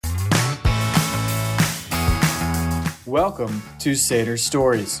Welcome to Satyr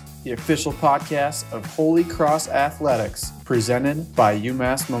Stories, the official podcast of Holy Cross Athletics, presented by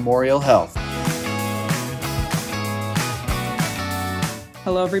UMass Memorial Health.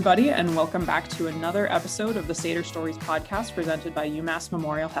 Hello, everybody, and welcome back to another episode of the Satyr Stories podcast presented by UMass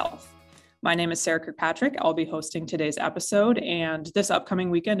Memorial Health. My name is Sarah Kirkpatrick. I'll be hosting today's episode, and this upcoming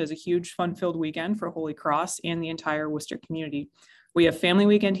weekend is a huge fun-filled weekend for Holy Cross and the entire Worcester community. We have family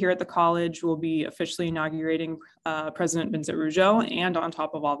weekend here at the college. We'll be officially inaugurating President Vincent Rougeau, and on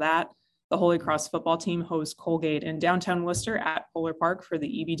top of all that, the Holy Cross football team hosts Colgate in downtown Worcester at Polar Park for the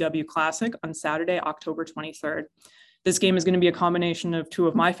EBW Classic on Saturday, October 23rd. This game is going to be a combination of two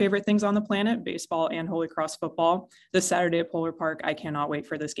of my favorite things on the planet, baseball and Holy Cross football. This Saturday at Polar Park, I cannot wait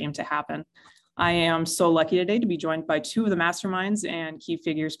for this game to happen. I am so lucky today to be joined by two of the masterminds and key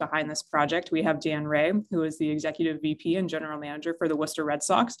figures behind this project. We have Dan Ray, who is the Executive VP and General Manager for the Worcester Red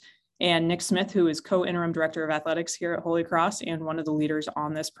Sox, and Nick Smith, who is co-interim Director of Athletics here at Holy Cross and one of the leaders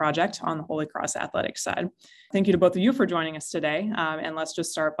on this project on the Holy Cross Athletics side. Thank you to both of you for joining us today. And let's just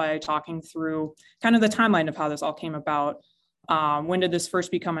start by talking through kind of the timeline of how this all came about. When did this first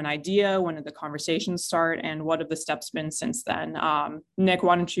become an idea? When did the conversation start? And what have the steps been since then? Nick,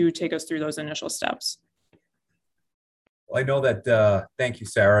 why don't you take us through those initial steps? Well, I know that, thank you,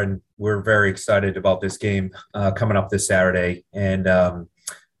 Sarah, and we're very excited about this game coming up this Saturday. And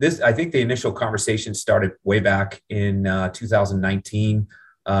I think the initial conversation started way back in 2019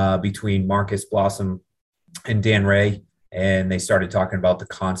 between Marcus Blossom and Dan Ray. And they started talking about the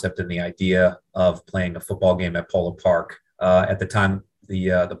concept and the idea of playing a football game at Polar Park. At the time,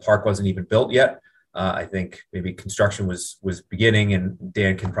 the park wasn't even built yet. I think maybe construction was beginning, and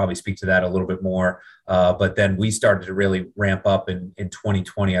Dan can probably speak to that a little bit more. But then we started to really ramp up in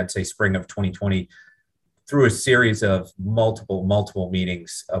 2020, I'd say spring of 2020, through a series of multiple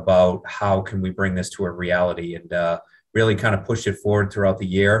meetings about how can we bring this to a reality, and really kind of push it forward throughout the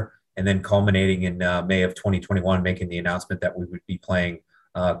year, and then culminating in May of 2021, making the announcement that we would be playing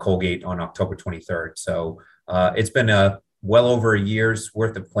Colgate on October 23rd. So it's been well over a year's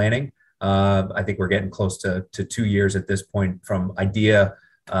worth of planning. I think we're getting close to 2 years at this point, from idea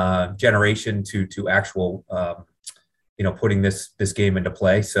generation to actual, putting this game into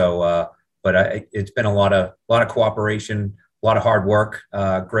play. So, but it's been a lot of cooperation, a lot of hard work,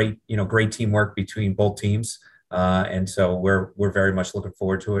 great teamwork between both teams, and so we're very much looking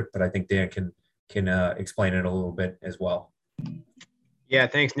forward to it. But I think Dan can explain it a little bit as well. Yeah,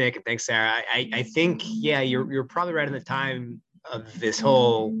 thanks, Nick, and thanks, Sarah. I think, you're probably right in the time of this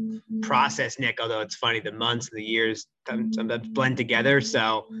whole process, Nick, although it's funny, the months and the years sometimes blend together.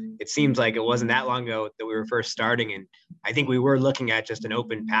 So it seems like it wasn't that long ago that we were first starting. And I think we were looking at just an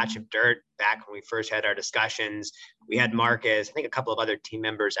open patch of dirt back when we first had our discussions. We had Marcus, I think a couple of other team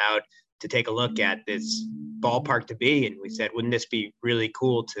members out to take a look at this ballpark to be. And we said, wouldn't this be really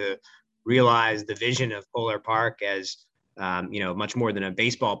cool to realize the vision of Polar Park as much more than a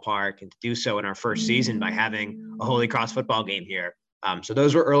baseball park, and to do so in our first season by having a Holy Cross football game here. So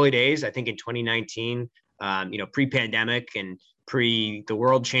those were early days, I think, in 2019, pre-pandemic and pre the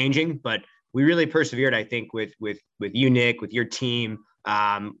world changing, but we really persevered, I think, with you, Nick, with your team,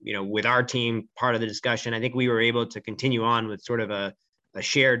 with our team, part of the discussion. I think we were able to continue on with sort of a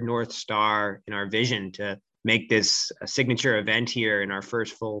shared North Star in our vision to make this a signature event here in our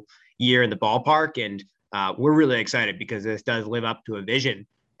first full year in the ballpark. And we're really excited because this does live up to a vision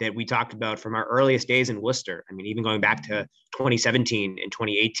that we talked about from our earliest days in Worcester. I mean, even going back to 2017 and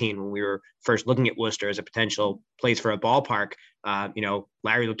 2018, when we were first looking at Worcester as a potential place for a ballpark,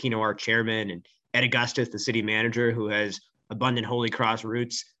 Larry Lucchino, our chairman, and Ed Augustus, the city manager, who has abundant Holy Cross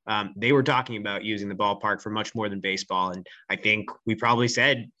roots, they were talking about using the ballpark for much more than baseball. And I think we probably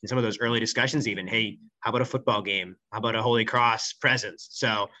said in some of those early discussions even, hey, how about a football game? How about a Holy Cross presence?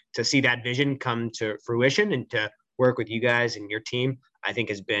 So to see that vision come to fruition and to work with you guys and your team, I think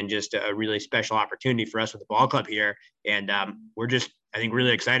has been just a really special opportunity for us with the ball club here. And we're just, I think, really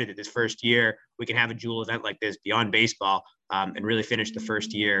excited that this first year we can have a jewel event like this beyond baseball and really finish the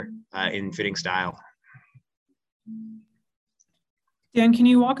first year in fitting style. Dan, can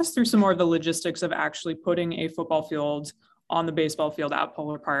you walk us through some more of the logistics of actually putting a football field on the baseball field at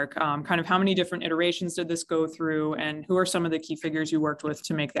Polar Park? Kind of how many different iterations did this go through, and who are some of the key figures you worked with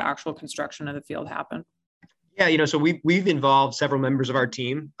to make the actual construction of the field happen? Yeah, so we've involved several members of our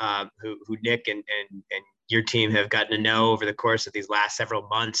team who Nick and your team have gotten to know over the course of these last several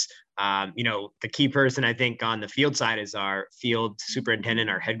months. The key person, I think, on the field side is our field superintendent,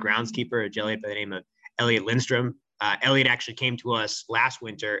 our head groundskeeper, a gentleman by the name of Elliot Lindstrom. Elliot actually came to us last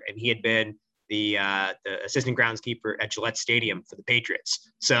winter, and he had been the assistant groundskeeper at Gillette Stadium for the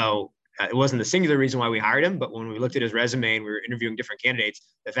Patriots. So it wasn't the singular reason why we hired him, but when we looked at his resume and we were interviewing different candidates,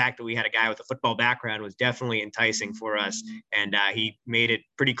 the fact that we had a guy with a football background was definitely enticing for us. And he made it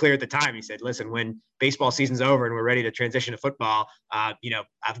pretty clear at the time. He said, listen, when baseball season's over and we're ready to transition to football,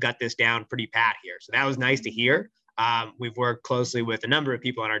 I've got this down pretty pat here. So that was nice to hear. We've worked closely with a number of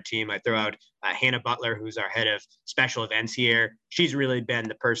people on our team. I throw out Hannah Butler, who's our head of special events here. She's really been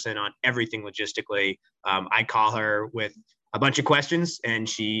the person on everything logistically. I call her with a bunch of questions and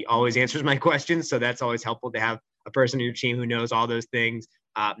she always answers my questions. So that's always helpful to have a person in your team who knows all those things.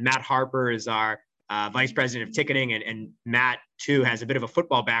 Matt Harper is our vice president of ticketing, and Matt too has a bit of a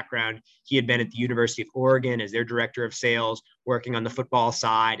football background. He had been at the University of Oregon as their director of sales, working on the football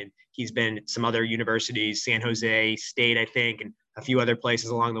side, and he's been at some other universities, San Jose State, I think, and a few other places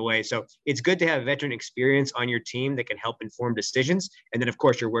along the way. So it's good to have veteran experience on your team that can help inform decisions. And then, of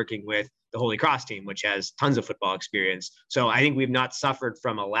course, you're working with the Holy Cross team, which has tons of football experience. So I think we've not suffered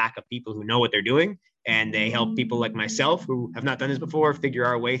from a lack of people who know what they're doing, and they help people like myself who have not done this before figure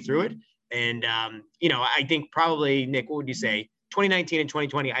our way through it. And, I think probably, Nick, what would you say? 2019 and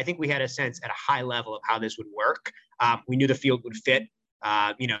 2020, I think we had a sense at a high level of how this would work. We knew the field would fit,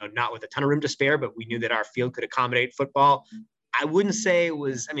 not with a ton of room to spare, but we knew that our field could accommodate football. I wouldn't say it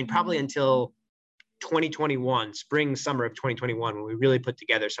was, probably until 2021, spring, summer of 2021, when we really put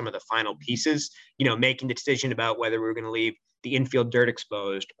together some of the final pieces, making the decision about whether we were going to leave the infield dirt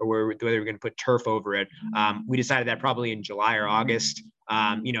exposed or whether we were going to put turf over it. We decided that probably in July or August,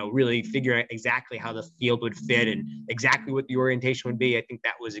 really figuring out exactly how the field would fit and exactly what the orientation would be. I think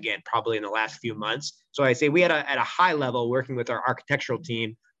that was, again, probably in the last few months. So I say we had at a high level, working with our architectural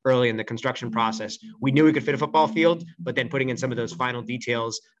team early in the construction process, we knew we could fit a football field, but then putting in some of those final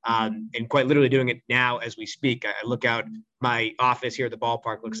details and quite literally doing it now as we speak. I look out my office here at the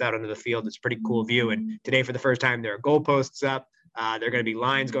ballpark, looks out onto the field. It's a pretty cool view. And today, for the first time, there are goalposts up. There are going to be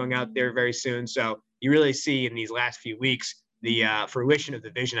lines going out there very soon. So you really see in these last few weeks the fruition of the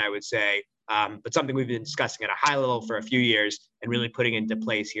vision, I would say, but something we've been discussing at a high level for a few years and really putting into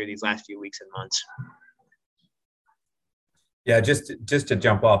place here these last few weeks and months. Yeah, just to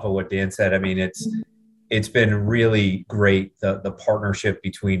jump off of what Dan said, it's been really great, the partnership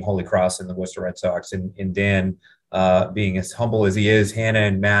between Holy Cross and the Worcester Red Sox, and Dan being as humble as he is. Hannah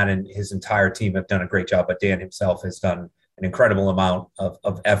and Matt and his entire team have done a great job, but Dan himself has done an incredible amount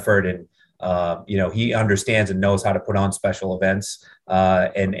of effort, and he understands and knows how to put on special events,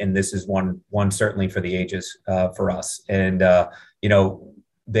 and this is one certainly for the ages for us, and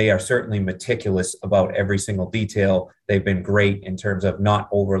they are certainly meticulous about every single detail. They've been great in terms of not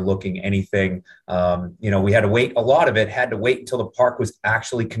overlooking anything. We had to wait. A lot of it had to wait until the park was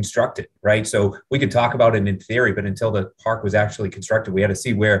actually constructed, right? So we could talk about it in theory, but until the park was actually constructed, we had to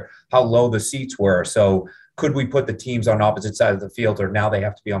see how low the seats were. So could we put the teams on opposite sides of the field, or now they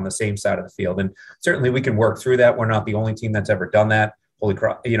have to be on the same side of the field? And certainly we can work through that. We're not the only team that's ever done that. Holy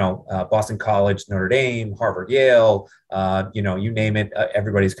Cross, Boston College, Notre Dame, Harvard, Yale, you name it.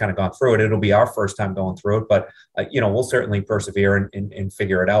 Everybody's kind of gone through it. It'll be our first time going through it, but, we'll certainly persevere and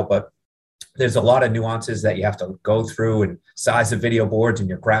figure it out. But there's a lot of nuances that you have to go through, and size of video boards and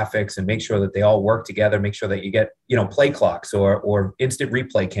your graphics, and make sure that they all work together, make sure that you get, play clocks or instant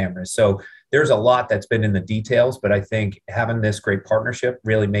replay cameras. So there's a lot that's been in the details, but I think having this great partnership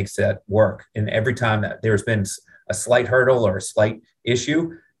really makes that work. And every time that there's been a slight hurdle or a slight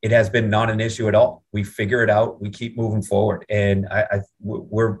issue, it has been not an issue at all. We figure it out. We keep moving forward, and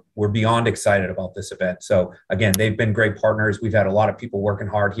we're beyond excited about this event. So again, they've been great partners. We've had a lot of people working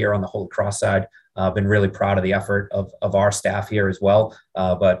hard here on the Holy Cross side. Been really proud of the effort of our staff here as well.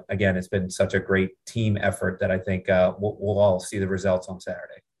 But again, it's been such a great team effort that I think we'll all see the results on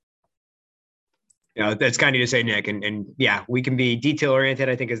Saturday. That's kind of to say, Nick, and yeah, we can be detail oriented,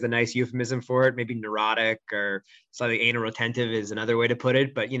 I think, is the nice euphemism for it. Maybe neurotic or slightly anal retentive is another way to put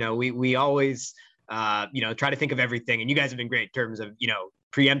it. But, we always, try to think of everything. And you guys have been great in terms of,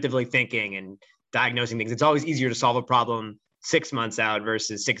 preemptively thinking and diagnosing things. It's always easier to solve a problem 6 months out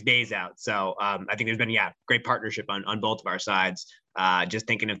versus 6 days out. So I think there's been, great partnership on both of our sides, just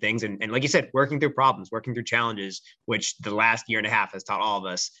thinking of things. And like you said, working through problems, working through challenges, which the last year and a half has taught all of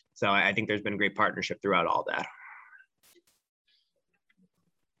us. So I think there's been great partnership throughout all that.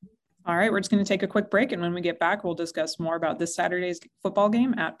 All right, we're just going to take a quick break. And when we get back, we'll discuss more about this Saturday's football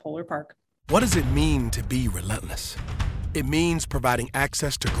game at Polar Park. What does it mean to be relentless? It means providing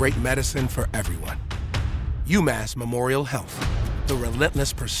access to great medicine for everyone. UMass Memorial Health, the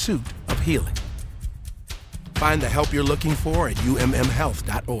relentless pursuit of healing. Find the help you're looking for at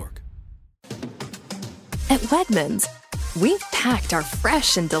ummhealth.org. At Wegmans, we've packed our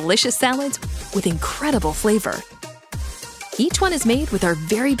fresh and delicious salads with incredible flavor. Each one is made with our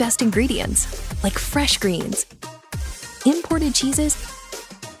very best ingredients, like fresh greens, imported cheeses,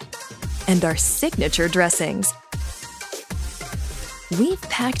 and our signature dressings. We've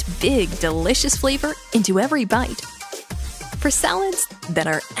packed big, delicious flavor into every bite for salads that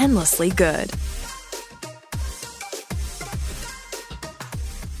are endlessly good.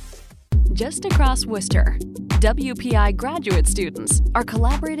 Just across Worcester, WPI graduate students are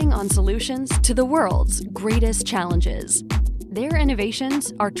collaborating on solutions to the world's greatest challenges. Their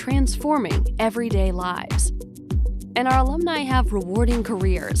innovations are transforming everyday lives. And our alumni have rewarding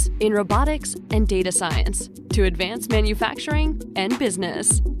careers in robotics and data science to advance manufacturing and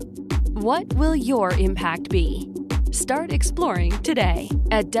business. What will your impact be? Start exploring today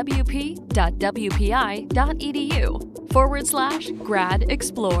at wp.wpi.edu/grad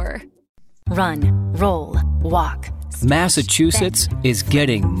explore. Run, roll, walk. Massachusetts is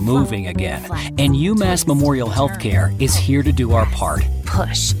getting moving again, and UMass Memorial Healthcare is here to do our part.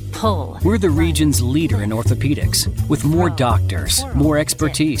 Push, pull. We're the region's leader in orthopedics, with more doctors, more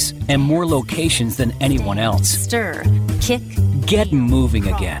expertise, and more locations than anyone else. Stir, kick. Get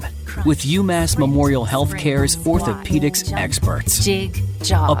moving again with UMass Memorial Healthcare's orthopedics experts. Jig,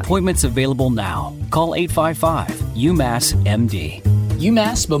 jog. Appointments available now. Call 855-UMass-MD.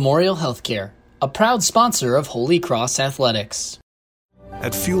 UMass Memorial Healthcare, a proud sponsor of Holy Cross Athletics.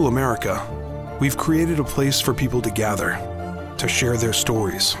 At Fuel America, we've created a place for people to gather, to share their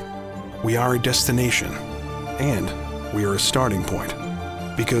stories. We are a destination, and we are a starting point.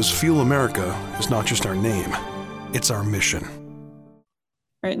 Because Fuel America is not just our name, it's our mission.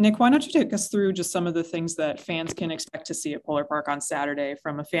 All right, Nick, why don't you take us through just some of the things that fans can expect to see at Polar Park on Saturday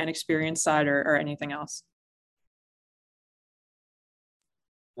from a fan experience side or anything else?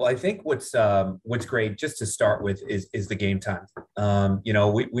 Well, I think what's great just to start with is the game time.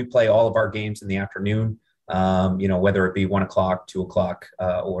 We play all of our games in the afternoon, whether it be 1 o'clock, 2 o'clock,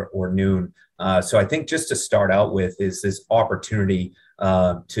 or noon. So I think just to start out with is this opportunity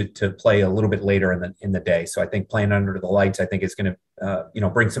to play a little bit later in the day. So I think playing under the lights, I think is going to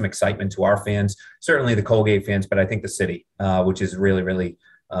bring some excitement to our fans, certainly the Colgate fans, but I think the city, which is really, really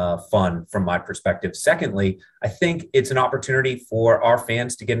fun from my perspective. Secondly, I think it's an opportunity for our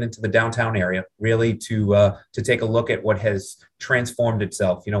fans to get into the downtown area, really to take a look at what has transformed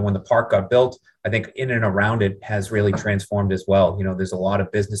itself. When the park got built, I think in and around it has really transformed as well. There's a lot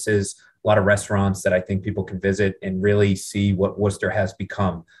of businesses, a lot of restaurants that I think people can visit and really see what Worcester has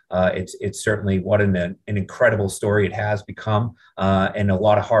become. It's certainly what an incredible story it has become, and a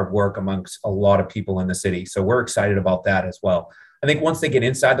lot of hard work amongst a lot of people in the city. So we're excited about that as well. I think once they get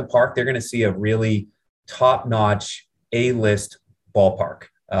inside the park, they're going to see a really top-notch A-list ballpark.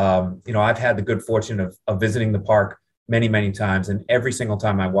 I've had the good fortune of visiting the park many, many times, and every single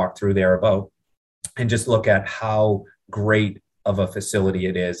time I walk through there and just look at how great of a facility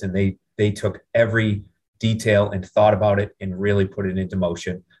it is. And they took every detail and thought about it and really put it into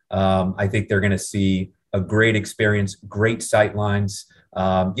motion. I think they're going to see a great experience, great sight lines.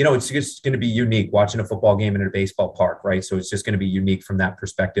 It's just going to be unique watching a football game in a baseball park, right? So it's just going to be unique from that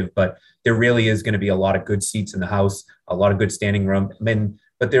perspective. But there really is going to be a lot of good seats in the house, a lot of good standing room.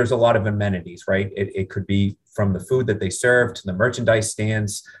 But there's a lot of amenities, right? It could be from the food that they serve to the merchandise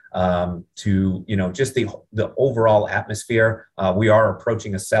stands, to just the overall atmosphere. We are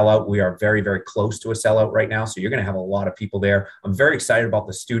approaching a sellout. We are very, very close to a sellout right now. So you're going to have a lot of people there. I'm very excited about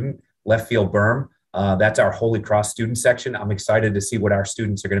the student left field berm. That's our Holy Cross student section. I'm excited to see what our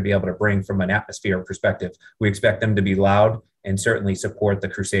students are going to be able to bring from an atmosphere perspective. We expect them to be loud and certainly support the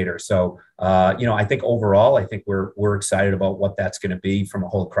Crusaders. So, I think overall, I think we're excited about what that's going to be from a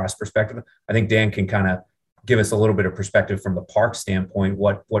Holy Cross perspective. I think Dan can kind of give us a little bit of perspective from the park standpoint,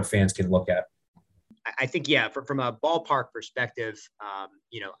 what fans can look at. I think, from a ballpark perspective, I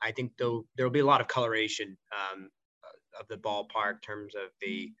think there'll be a lot of coloration of the ballpark in terms of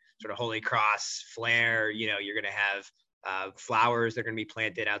the sort of Holy Cross flair. You're going to have flowers that are going to be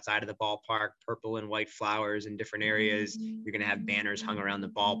planted outside of the ballpark, purple and white flowers in different areas. You're going to have banners hung around the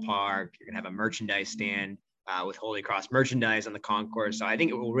ballpark. You're going to have a merchandise stand with Holy Cross merchandise on the concourse. So I think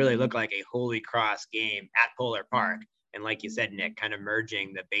it will really look like a Holy Cross game at Polar Park. And like you said, Nick, kind of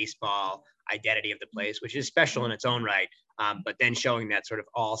merging the baseball identity of the place, which is special in its own right, but then showing that sort of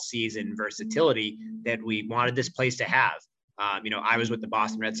all-season versatility that we wanted this place to have. I was with the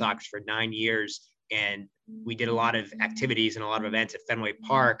Boston Red Sox for 9 years, and we did a lot of activities and a lot of events at Fenway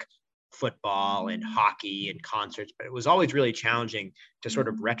Park, football and hockey and concerts, but it was always really challenging to sort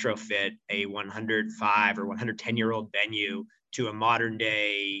of retrofit a 105 or 110-year-old venue to a modern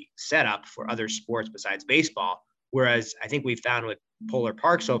day setup for other sports besides baseball. Whereas I think we found with Polar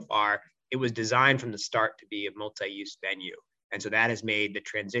Park so far, it was designed from the start to be a multi-use venue. And so that has made the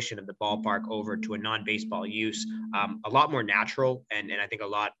transition of the ballpark over to a non-baseball use a lot more natural and I think a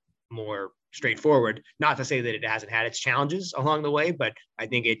lot more straightforward. Not to say that it hasn't had its challenges along the way, but I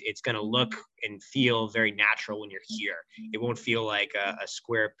think it's going to look and feel very natural when you're here. It won't feel like a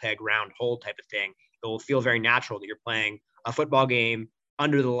square peg round hole type of thing. It will feel very natural that you're playing a football game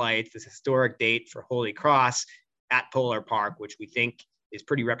under the lights, this historic date for Holy Cross at Polar Park, which we think is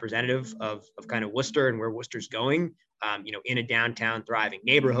pretty representative of kind of Worcester and where Worcester's going, in a downtown thriving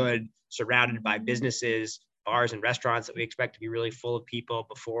neighborhood, surrounded by businesses, bars and restaurants that we expect to be really full of people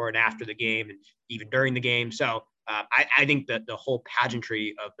before and after the game and even during the game. So I think that the whole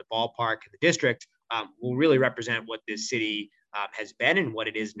pageantry of the ballpark and the district will really represent what this city has been and what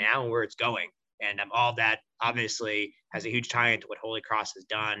it is now and where it's going. And all of that obviously has a huge tie into what Holy Cross has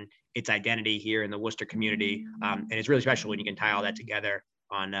done, its identity here in the Worcester community. And it's really special when you can tie all that together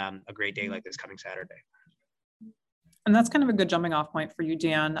on a great day like this coming Saturday. And that's kind of a good jumping off point for you,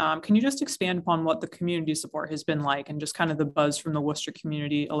 Dan. Can you just expand upon what the community support has been like and just kind of the buzz from the Worcester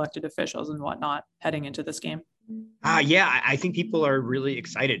community, elected officials and whatnot heading into this game? I think people are really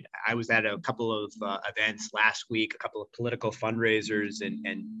excited. I was at a couple of events last week, a couple of political fundraisers,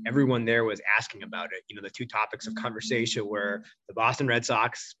 and everyone there was asking about it. The two topics of conversation were the Boston Red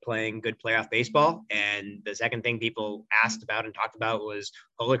Sox playing good playoff baseball. And the second thing people asked about and talked about was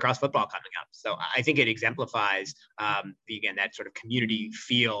Holy Cross football coming up. So I think it exemplifies, again, that sort of community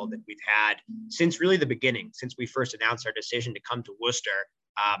feel that we've had since really the beginning, since we first announced our decision to come to Worcester.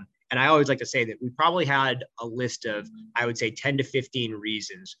 And I always like to say that we probably had a list of, I would say, 10 to 15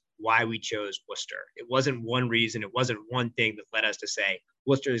 reasons why we chose Worcester. It wasn't one reason. It wasn't one thing that led us to say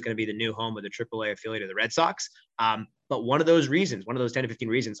Worcester is going to be the new home of the AAA affiliate of the Red Sox. But one of those reasons, one of those 10 to 15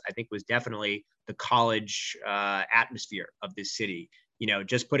 reasons, I think was definitely the college atmosphere of this city.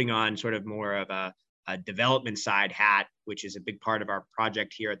 Just putting on sort of more of a development side hat, which is a big part of our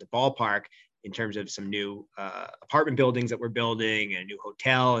project here at the ballpark, in terms of some new apartment buildings that we're building and a new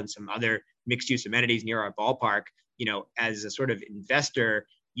hotel and some other mixed use amenities near our ballpark. As a sort of investor,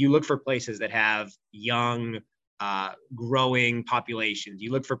 you look for places that have young, growing populations.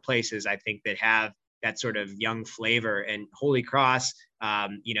 You look for places, I think, that have that sort of young flavor. And Holy Cross,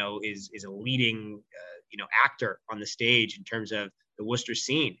 is a leading, actor on the stage in terms of the Worcester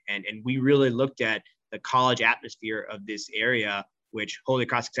scene. And we really looked at the college atmosphere of this area, which Holy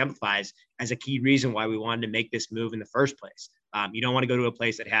Cross exemplifies, as a key reason why we wanted to make this move in the first place. You don't want to go to a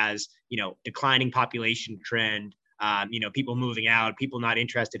place that has, declining population trend, people moving out, people not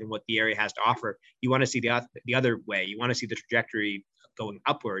interested in what the area has to offer. You want to see the other way. You want to see the trajectory going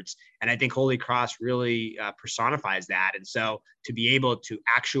upwards. And I think Holy Cross really personifies that. And so to be able to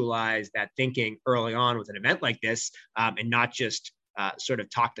actualize that thinking early on with an event like this, and not just sort of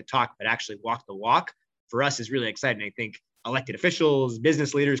talk the talk, but actually walk the walk, for us is really exciting. I think elected officials,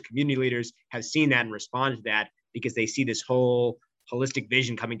 business leaders, community leaders have seen that and responded to that because they see this whole holistic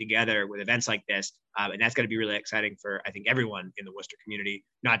vision coming together with events like this. And that's going to be really exciting for, I think, everyone in the Worcester community,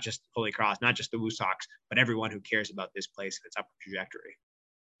 not just Holy Cross, not just the Woo Sox, but everyone who cares about this place and its upward trajectory.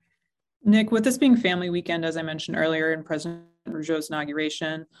 Nick, with this being family weekend, as I mentioned earlier, in President Rougeau's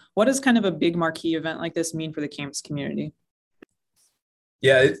inauguration, what does kind of a big marquee event like this mean for the campus community?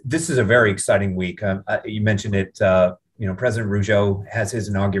 Yeah, this is a very exciting week. You mentioned it. President Rougeau has his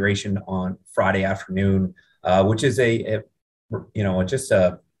inauguration on Friday afternoon, which is just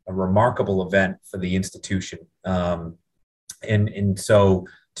a remarkable event for the institution. And so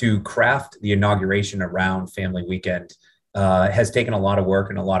to craft the inauguration around family weekend has taken a lot of work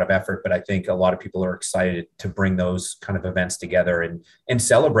and a lot of effort, but I think a lot of people are excited to bring those kind of events together and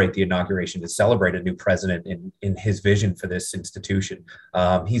celebrate the inauguration, to celebrate a new president in his vision for this institution.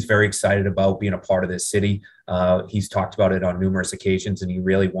 He's very excited about being a part of this city. He's talked about it on numerous occasions, and he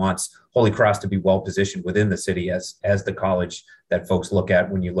really wants Holy Cross to be well positioned within the city as the college that folks look at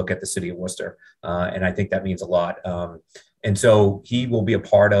when you look at the city of Worcester. And I think that means a lot. And so he will be a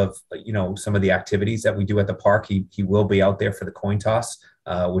part of, some of the activities that we do at the park. He will be out there for the coin toss,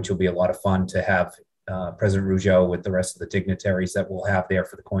 which will be a lot of fun to have President Rougeau with the rest of the dignitaries that we'll have there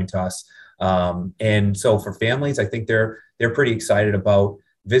for the coin toss. And so for families, I think they're pretty excited about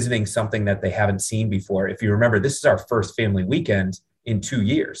visiting something that they haven't seen before. If you remember, this is our first family weekend in 2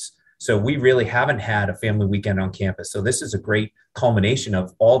 years. So we really haven't had a family weekend on campus. So this is a great culmination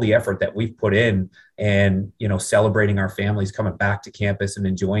of all the effort that we've put in and, celebrating our families coming back to campus and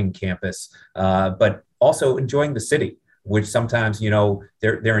enjoying campus, but also enjoying the city. which sometimes,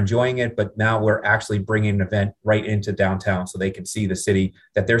 they're enjoying it, but now we're actually bringing an event right into downtown so they can see the city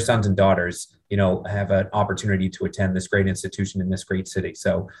that their sons and daughters, have an opportunity to attend this great institution in this great city.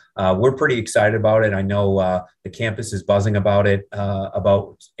 So we're pretty excited about it. I know the campus is buzzing about it,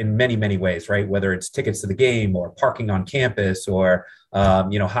 about in many, many ways, right? Whether it's tickets to the game or parking on campus or,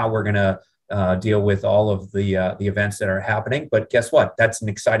 how we're going to deal with all of the events that are happening. But guess what? That's an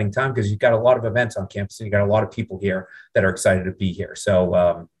exciting time because you've got a lot of events on campus and you got a lot of people here that are excited to be here.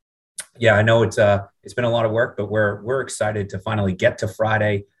 So I know it's been a lot of work, but we're excited to finally get to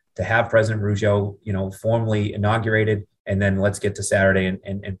Friday, to have President Rougeau, formally inaugurated, and then let's get to Saturday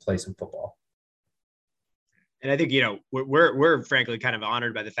and play some football. And I think, we're frankly kind of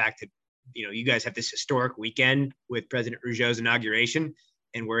honored by the fact that, you guys have this historic weekend with President Rougeau's inauguration,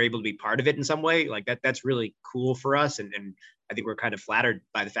 and we're able to be part of it in some way. Like that's really cool for us. And I think we're kind of flattered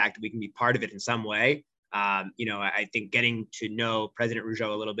by the fact that we can be part of it in some way. I think getting to know President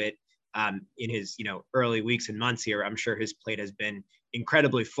Rougeau a little bit in his, early weeks and months here, I'm sure his plate has been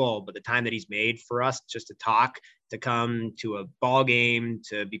incredibly full, but the time that he's made for us just to talk, to come to a ball game,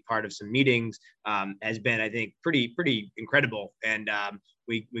 to be part of some meetings has been, I think, pretty incredible. And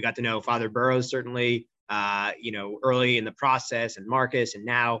we got to know Father Burrows, certainly, early in the process, and Marcus, and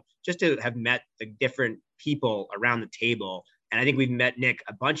now just to have met the different people around the table. And I think we've met, Nick,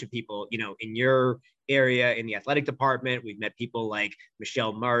 a bunch of people, in your area in the athletic department. We've met people like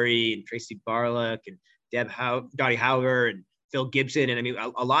Michelle Murray and Tracy Barlick and Dottie Hauer and Phil Gibson. And I mean,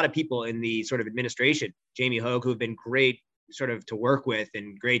 a lot of people in the sort of administration, Jamie Hogue, who have been great sort of to work with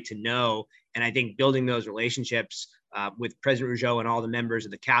and great to know. And I think building those relationships with President Rougeau and all the members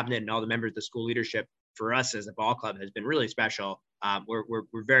of the cabinet and all the members of the school leadership for us as a ball club has been really special. We're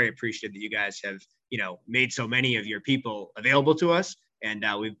very appreciative that you guys have, made so many of your people available to us. And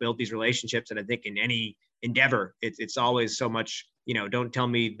we've built these relationships. And I think in any endeavor, it's always so much, don't tell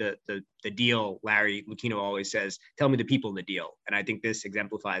me the deal, Larry Lucchino always says, tell me the people in the deal. And I think this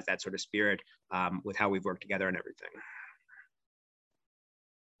exemplifies that sort of spirit with how we've worked together and everything.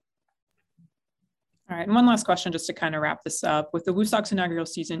 All right, and one last question just to kind of wrap this up. With the Woo Sox inaugural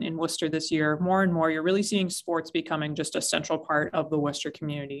season in Worcester this year, more and more, you're really seeing sports becoming just a central part of the Worcester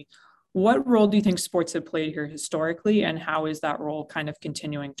community. What role do you think sports have played here historically, and how is that role kind of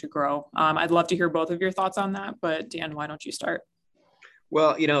continuing to grow? I'd love to hear both of your thoughts on that, but Dan, why don't you start?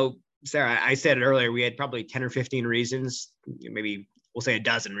 Well, Sarah, I said it earlier, we had probably 10 or 15 reasons, maybe we'll say a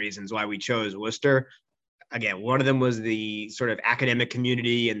dozen reasons why we chose Worcester. Again, one of them was the sort of academic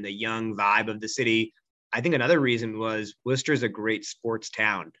community and the young vibe of the city. I think another reason was Worcester is a great sports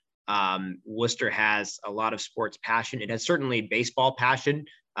town. Worcester has a lot of sports passion. It has certainly baseball passion,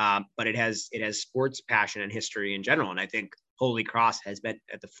 but it has sports passion and history in general. And I think Holy Cross has been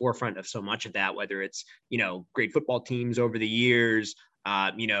at the forefront of so much of that, whether it's, great football teams over the years,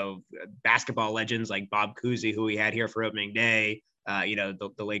 basketball legends like Bob Cousy, who we had here for opening day,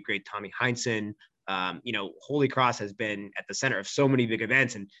 the late, great Tommy Heinsohn. Holy Cross has been at the center of so many big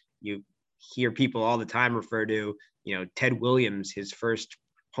events, and you hear people all the time refer to, Ted Williams, his first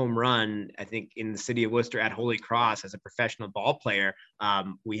home run, I think, in the city of Worcester at Holy Cross as a professional ball player.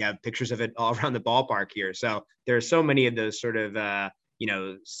 We have pictures of it all around the ballpark here. So there are so many of those sort of,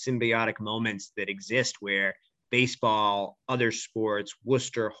 symbiotic moments that exist where baseball, other sports,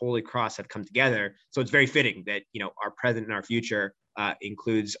 Worcester, Holy Cross have come together. So it's very fitting that, our present and our future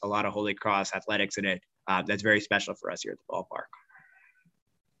includes a lot of Holy Cross athletics in it. That's very special for us here at the ballpark.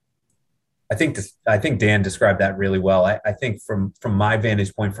 I think Dan described that really well. I think from my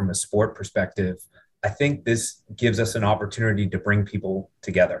vantage point, from a sport perspective, I think this gives us an opportunity to bring people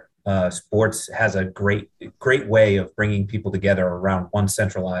together. Sports has a great way of bringing people together around one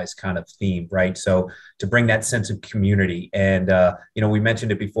centralized kind of theme, right? So to bring that sense of community, and we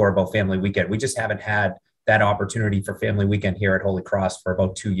mentioned it before about Family Weekend. We just haven't had that opportunity for Family Weekend here at Holy Cross for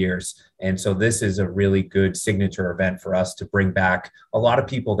about 2 years, and so this is a really good signature event for us to bring back a lot of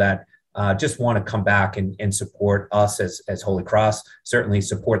people that just want to come back and support us as Holy Cross, certainly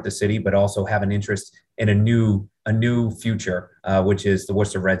support the city, but also have an interest in a new future, which is the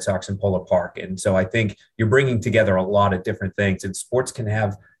Worcester Red Sox and Polar Park. And so I think you're bringing together a lot of different things, and sports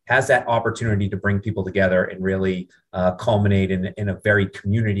has that opportunity to bring people together and really culminate in a very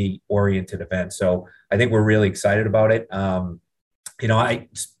community-oriented event. So I think we're really excited about it.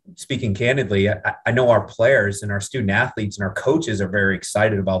 Speaking candidly, I know our players and our student athletes and our coaches are very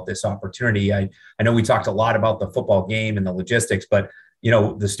excited about this opportunity. I know we talked a lot about the football game and the logistics, but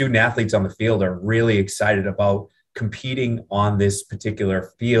the student athletes on the field are really excited about competing on this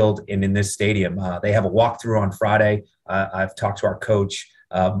particular field and in this stadium. They have a walkthrough on Friday. I've talked to our coach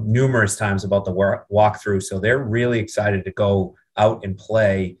numerous times about the walkthrough. So they're really excited to go out and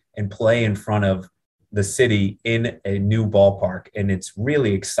play in front of the city in a new ballpark. And it's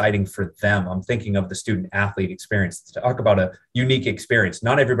really exciting for them. I'm thinking of the student athlete experience. Talk about a unique experience.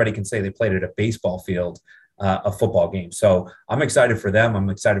 Not everybody can say they played at a baseball field, a football game. So I'm excited for them. I'm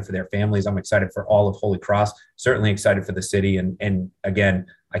excited for their families. I'm excited for all of Holy Cross, certainly excited for the city. And again,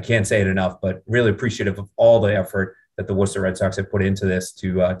 I can't say it enough, but really appreciative of all the effort that the Worcester Red Sox have put into this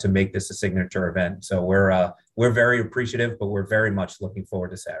to make this a signature event. So we're very appreciative, but we're very much looking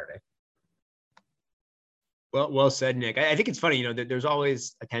forward to Saturday. Well said, Nick. I think it's funny, there's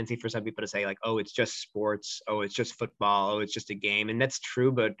always a tendency for some people to say like, oh, it's just sports. Oh, it's just football. Oh, it's just a game. And that's true.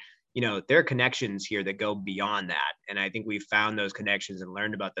 But, there are connections here that go beyond that. And I think we've found those connections and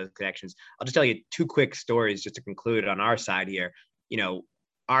learned about those connections. I'll just tell you 2 quick stories just to conclude on our side here.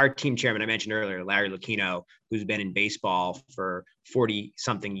 Our team chairman, I mentioned earlier, Larry Lucchino, who's been in baseball for 40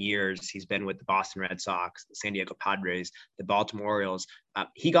 something years. He's been with the Boston Red Sox, the San Diego Padres, the Baltimore Orioles.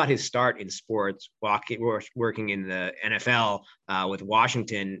 He got his start in sports working in the NFL with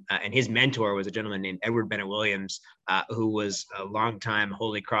Washington. And his mentor was a gentleman named Edward Bennett Williams, who was a longtime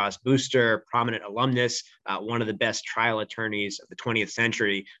Holy Cross booster, prominent alumnus, one of the best trial attorneys of the 20th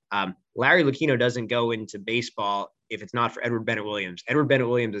century. Larry Lucchino doesn't go into baseball if it's not for Edward Bennett Williams. Edward Bennett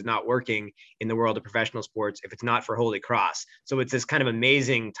Williams is not working in the world of professional sports if it's not for Holy Cross. So it's this kind of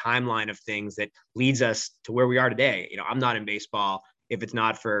amazing timeline of things that leads us to where we are today. I'm not in baseball if it's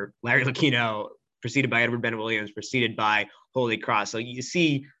not for Larry Lucchino, preceded by Edward Bennett Williams, preceded by Holy Cross. So you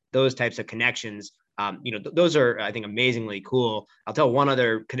see those types of connections. Those are, I think, amazingly cool. I'll tell one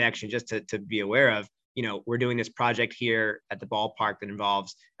other connection just to be aware of. We're doing this project here at the ballpark that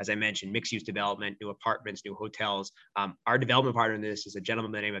involves, as I mentioned, mixed-use development, new apartments, new hotels. Our development partner in this is a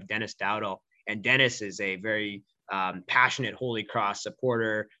gentleman by the name of Dennis Dowdle. And Dennis is a very passionate Holy Cross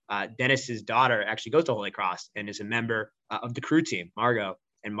supporter. Dennis's daughter actually goes to Holy Cross and is a member of the crew team, Margot.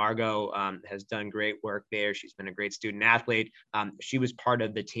 And Margot has done great work there. She's been a great student athlete. She was part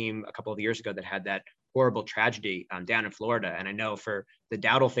of the team a couple of years ago that had that horrible tragedy down in Florida. And I know for the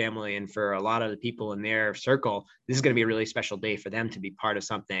Dowdle family and for a lot of the people in their circle, this is going to be a really special day for them to be part of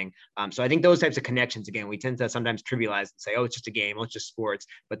something. So I think those types of connections, again, we tend to sometimes trivialize and say, oh, it's just a game, oh, it's just sports.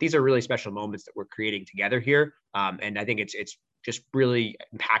 But these are really special moments that we're creating together here. And I think it's just really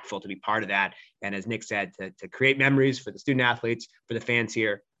impactful to be part of that. And as Nick said, to create memories for the student athletes, for the fans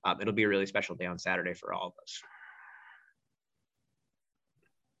here, it'll be a really special day on Saturday for all of us.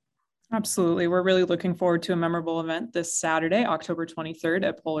 Absolutely. We're really looking forward to a memorable event this Saturday, October 23rd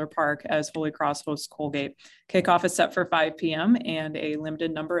at Polar Park as Holy Cross hosts Colgate. Kickoff is set for 5 p.m. and a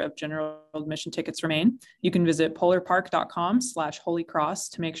limited number of general admission tickets remain. You can visit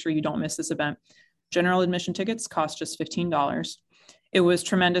polarpark.com/holycross to make sure you don't miss this event. General admission tickets cost just $15. It was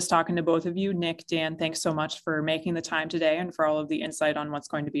tremendous talking to both of you. Nick, Dan, thanks so much for making the time today and for all of the insight on what's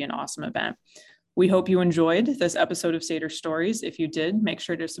going to be an awesome event. We hope you enjoyed this episode of Satyr Stories. If you did, make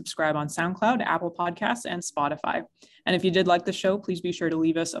sure to subscribe on SoundCloud, Apple Podcasts, and Spotify. And if you did like the show, please be sure to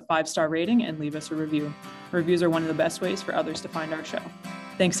leave us a 5-star rating and leave us a review. Reviews are one of the best ways for others to find our show.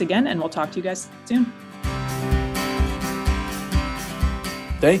 Thanks again, and we'll talk to you guys soon.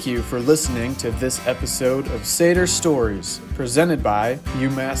 Thank you for listening to this episode of Satyr Stories, presented by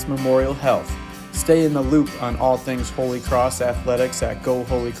UMass Memorial Health. Stay in the loop on all things Holy Cross athletics at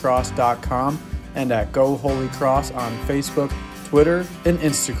GoHolyCross.com and at Go Holy Cross on Facebook, Twitter, and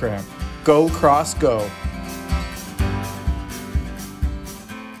Instagram. Go Cross Go!